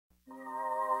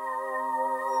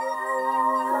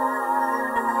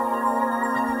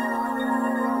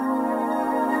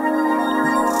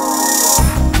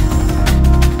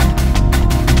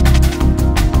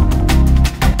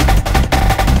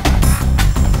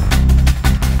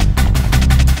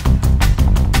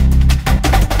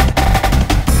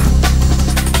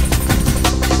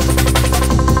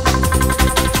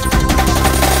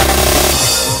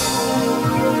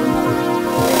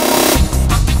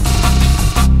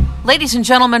Ladies and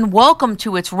gentlemen, welcome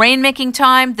to It's Rainmaking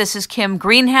Time. This is Kim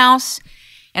Greenhouse,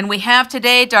 and we have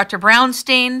today Dr.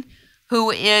 Brownstein,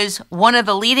 who is one of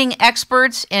the leading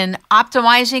experts in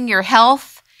optimizing your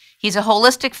health. He's a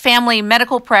holistic family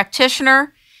medical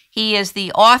practitioner. He is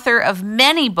the author of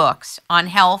many books on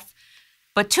health,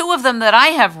 but two of them that I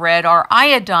have read are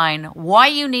Iodine, Why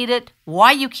You Need It,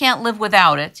 Why You Can't Live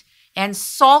Without It, and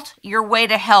Salt Your Way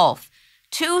to Health.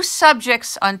 Two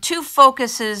subjects on two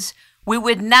focuses we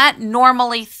would not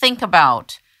normally think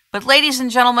about. But ladies and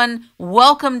gentlemen,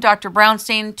 welcome Dr.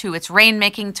 Brownstein to It's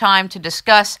Rainmaking Time to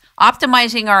discuss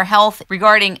optimizing our health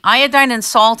regarding iodine and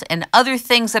salt and other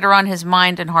things that are on his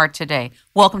mind and heart today.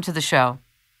 Welcome to the show.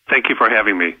 Thank you for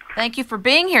having me. Thank you for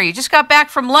being here. You just got back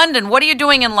from London. What are you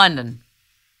doing in London?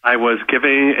 I was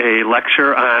giving a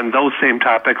lecture on those same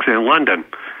topics in London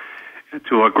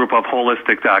to a group of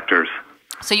holistic doctors.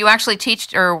 So you actually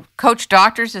teach or coach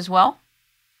doctors as well?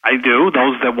 I do,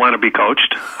 those that want to be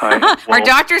coached. Are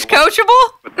doctors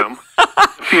coachable? With them. A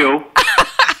few.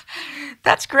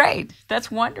 That's great. That's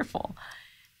wonderful.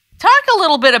 Talk a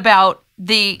little bit about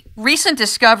the recent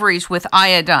discoveries with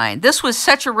iodine. This was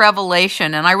such a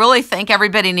revelation, and I really think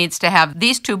everybody needs to have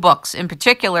these two books in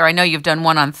particular. I know you've done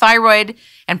one on thyroid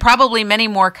and probably many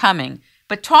more coming.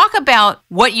 But talk about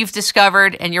what you've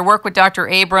discovered and your work with Dr.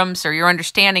 Abrams or your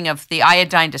understanding of the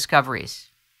iodine discoveries.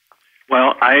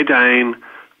 Well, iodine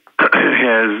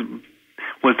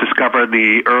was discovered in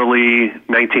the early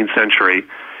 19th century,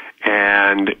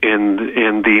 and in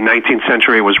the 19th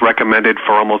century it was recommended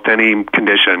for almost any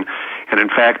condition, and in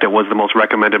fact it was the most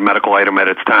recommended medical item at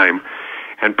its time,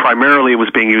 and primarily it was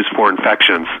being used for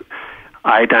infections.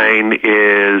 Iodine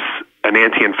is an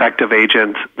anti-infective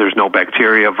agent. There's no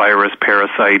bacteria, virus,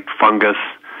 parasite, fungus,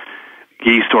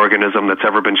 yeast organism that's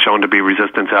ever been shown to be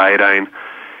resistant to iodine,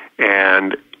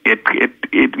 and it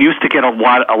used to get a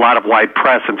lot of wide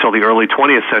press until the early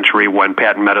 20th century when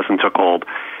patent medicine took hold.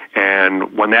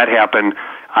 And when that happened,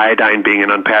 iodine being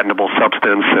an unpatentable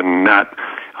substance and not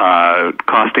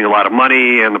costing a lot of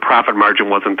money and the profit margin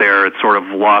wasn't there, it sort of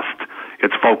lost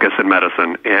its focus in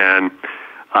medicine. And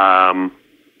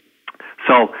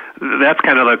so that's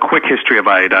kind of the quick history of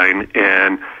iodine.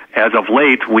 And as of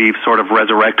late, we've sort of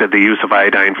resurrected the use of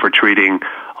iodine for treating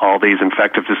all these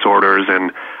infective disorders,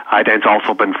 and iodine's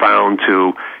also been found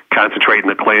to concentrate in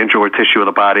the glandular tissue of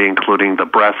the body, including the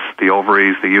breasts, the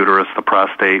ovaries, the uterus, the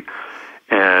prostate,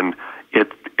 and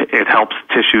it helps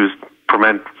tissues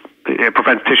it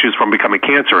prevents tissues from becoming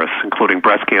cancerous, including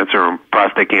breast cancer and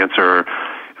prostate cancer,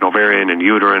 and ovarian and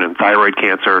uterine and thyroid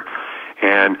cancer.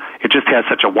 And it just has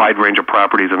such a wide range of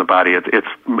properties in the body. It's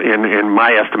in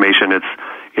my estimation,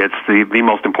 it's the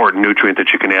most important nutrient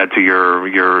that you can add to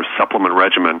your supplement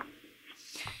regimen.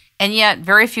 And yet,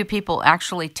 very few people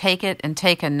actually take it and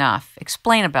take enough.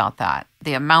 Explain about that,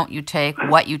 the amount you take,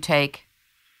 what you take.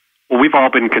 Well, we've all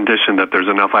been conditioned that there's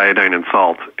enough iodine in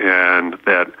salt and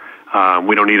that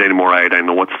we don't need any more iodine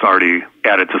than what's already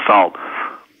added to salt.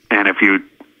 And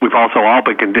we've also all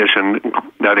been conditioned,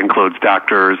 that includes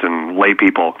doctors and lay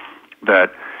people,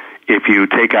 that if you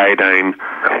take iodine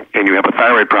and you have a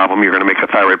thyroid problem, you're going to make the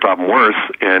thyroid problem worse.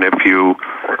 And if you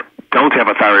don't have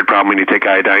a thyroid problem when you take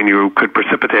iodine, you could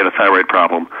precipitate a thyroid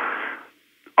problem.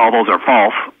 All those are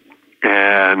false,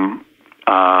 and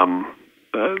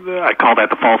I call that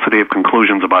the falsity of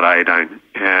conclusions about iodine.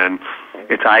 And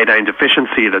it's iodine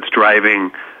deficiency that's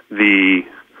driving the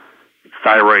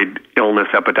thyroid illness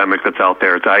epidemic that's out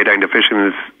there. It's iodine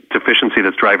deficiency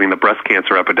that's driving the breast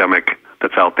cancer epidemic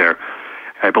that's out there.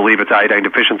 I believe it's iodine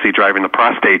deficiency driving the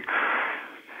prostate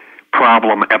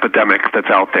problem epidemic that's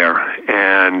out there.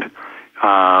 And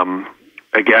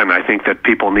again, I think that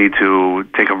people need to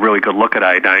take a really good look at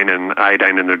iodine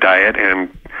in their diet and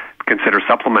consider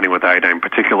supplementing with iodine,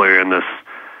 particularly in this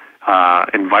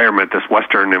environment, this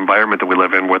Western environment that we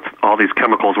live in, with all these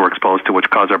chemicals we're exposed to, which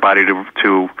cause our body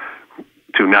to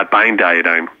not bind to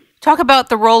iodine. Talk about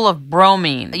the role of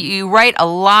bromine. You write a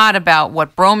lot about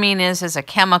what bromine is as a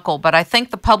chemical, but I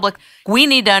think the public, we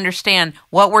need to understand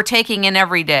what we're taking in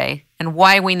every day and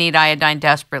why we need iodine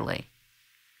desperately.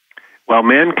 Well,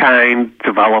 mankind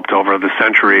developed over the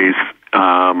centuries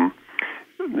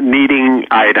needing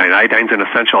iodine. Iodine's an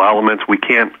essential element. We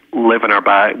can't live in our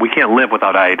body. We can't live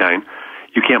without iodine.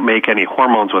 You can't make any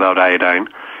hormones without iodine.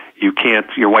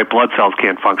 Your white blood cells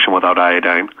can't function without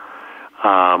iodine.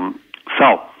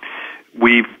 So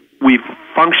we've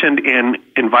functioned in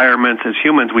environments, as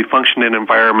humans, we function in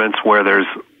environments where there's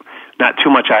not too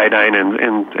much iodine,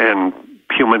 and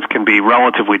humans can be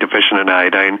relatively deficient in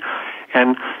iodine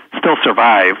and still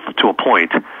survive to a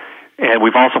point. And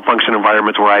we've also functioned in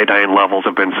environments where iodine levels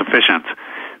have been sufficient.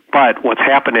 But what's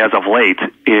happened as of late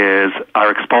is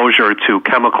our exposure to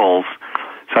chemicals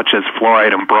such as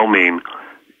fluoride and bromine,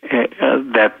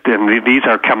 and these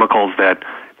are chemicals that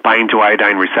bind to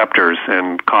iodine receptors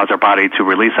and cause our body to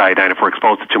release iodine if we're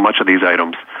exposed to too much of these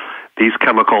items. These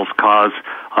chemicals cause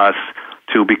us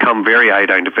to become very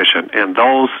iodine deficient, and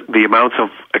the amounts of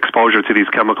exposure to these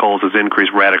chemicals has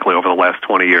increased radically over the last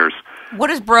 20 years. What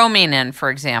is bromine in, for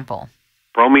example?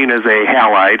 Bromine is a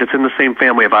halide. It's in the same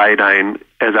family of iodine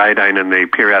as iodine in the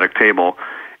periodic table,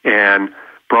 and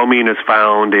bromine is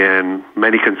found in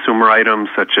many consumer items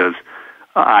such as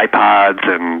iPods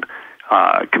and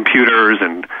computers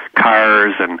and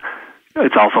cars, and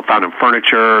it's also found in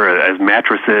furniture as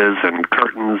mattresses and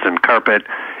curtains and carpet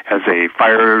as a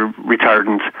fire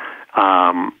retardant.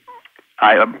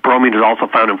 Bromine is also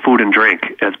found in food and drink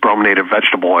as brominated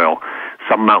vegetable oil.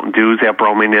 Some Mountain Dews have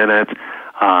bromine in it.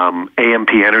 AMP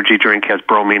energy drink has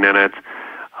bromine in it.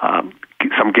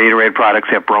 Some Gatorade products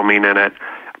have bromine in it.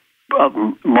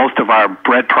 Most of our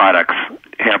bread products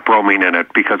have bromine in it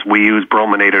because we use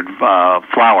brominated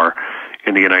flour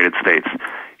in the United States.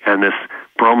 And this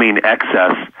bromine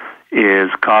excess is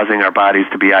causing our bodies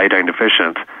to be iodine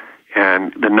deficient.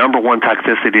 And the number one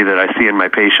toxicity that I see in my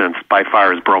patients by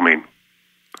far is bromine.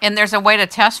 And there's a way to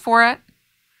test for it?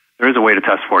 There is a way to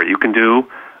test for it. You can do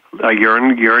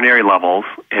urinary levels,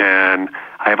 and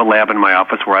I have a lab in my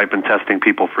office where I've been testing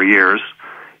people for years.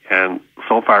 And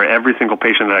so far, every single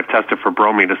patient that I've tested for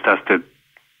bromine is tested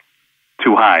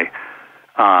too high.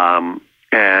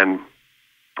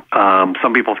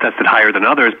 Some people have tested higher than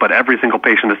others, but every single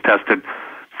patient is tested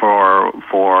for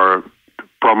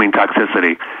bromine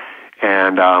toxicity.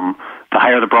 And the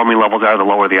higher the bromine levels are, the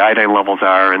lower the iodine levels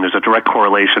are, and there's a direct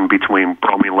correlation between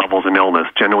bromine levels and illness.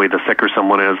 Generally, the sicker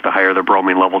someone is, the higher their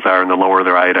bromine levels are, and the lower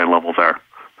their iodine levels are.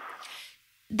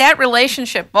 That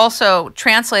relationship also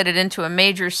translated into a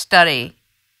major study.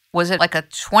 Was it like a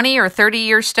 20 or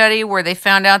 30-year study where they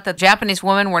found out that Japanese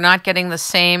women were not getting the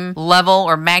same level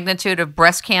or magnitude of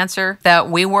breast cancer that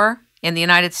we were in the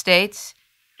United States?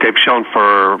 They've shown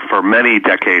for many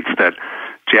decades that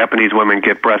Japanese women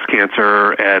get breast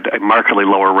cancer at a markedly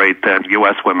lower rate than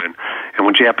U.S. women. And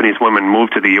when Japanese women move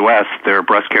to the U.S., their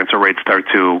breast cancer rates start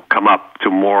to come up to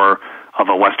more of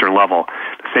a Western level.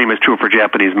 The same is true for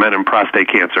Japanese men in prostate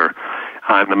cancer.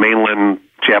 On the mainland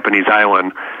Japanese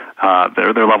island,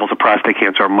 their levels of prostate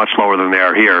cancer are much lower than they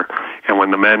are here. And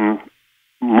when the men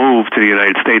move to the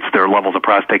United States, their levels of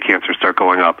prostate cancer start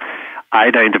going up.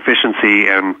 Iodine deficiency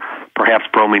and perhaps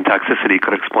bromine toxicity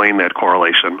could explain that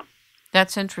correlation.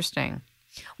 That's interesting.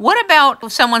 What about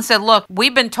if someone said, look,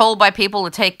 we've been told by people to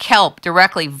take kelp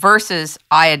directly versus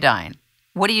iodine?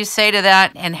 What do you say to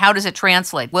that, and how does it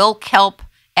translate? Will kelp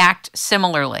act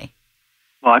similarly?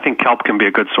 Well, I think kelp can be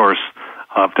a good source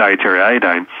of dietary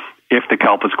iodine if the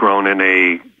kelp is grown in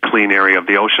a clean area of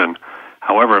the ocean.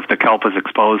 However, if the kelp is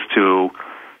exposed to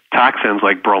toxins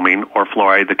like bromine or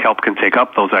fluoride, the kelp can take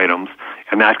up those items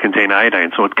and not contain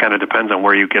iodine. So it kind of depends on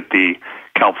where you get the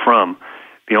kelp from.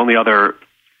 The only other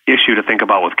issue to think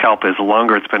about with kelp is the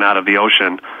longer it's been out of the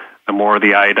ocean, the more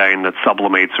the iodine that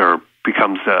sublimates or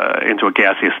becomes into a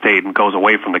gaseous state and goes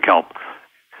away from the kelp.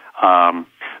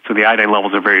 So the iodine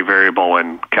levels are very variable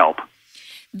in kelp.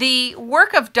 The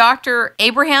work of Dr.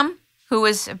 Abraham, who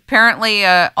is apparently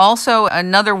also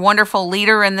another wonderful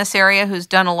leader in this area who's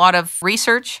done a lot of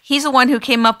research, he's the one who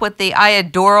came up with the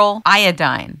iodoral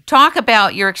iodine. Talk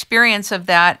about your experience of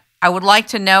that. I would like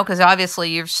to know, because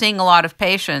obviously you're seeing a lot of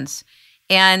patients,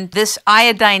 and this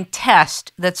iodine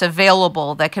test that's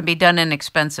available that can be done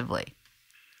inexpensively.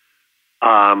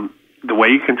 The way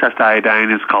you can test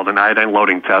iodine is called an iodine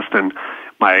loading test, and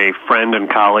my friend and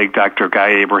colleague, Dr.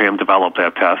 Guy Abraham, developed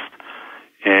that test.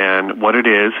 And what it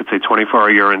is, it's a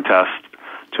 24-hour urine test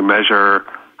to measure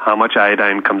how much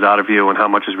iodine comes out of you and how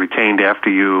much is retained after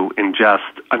you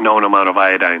ingest a known amount of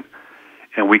iodine.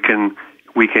 And we can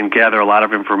gather a lot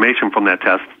of information from that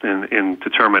test and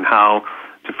determine how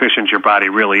deficient your body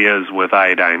really is with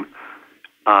iodine,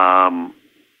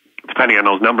 depending on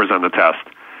those numbers on the test.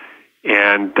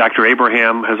 And Dr.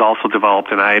 Abraham has also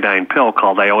developed an iodine pill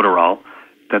called iodoral.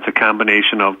 That's a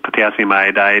combination of potassium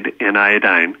iodide and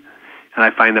iodine. And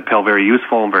I find the pill very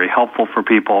useful and very helpful for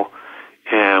people,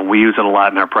 and we use it a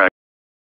lot in our practice.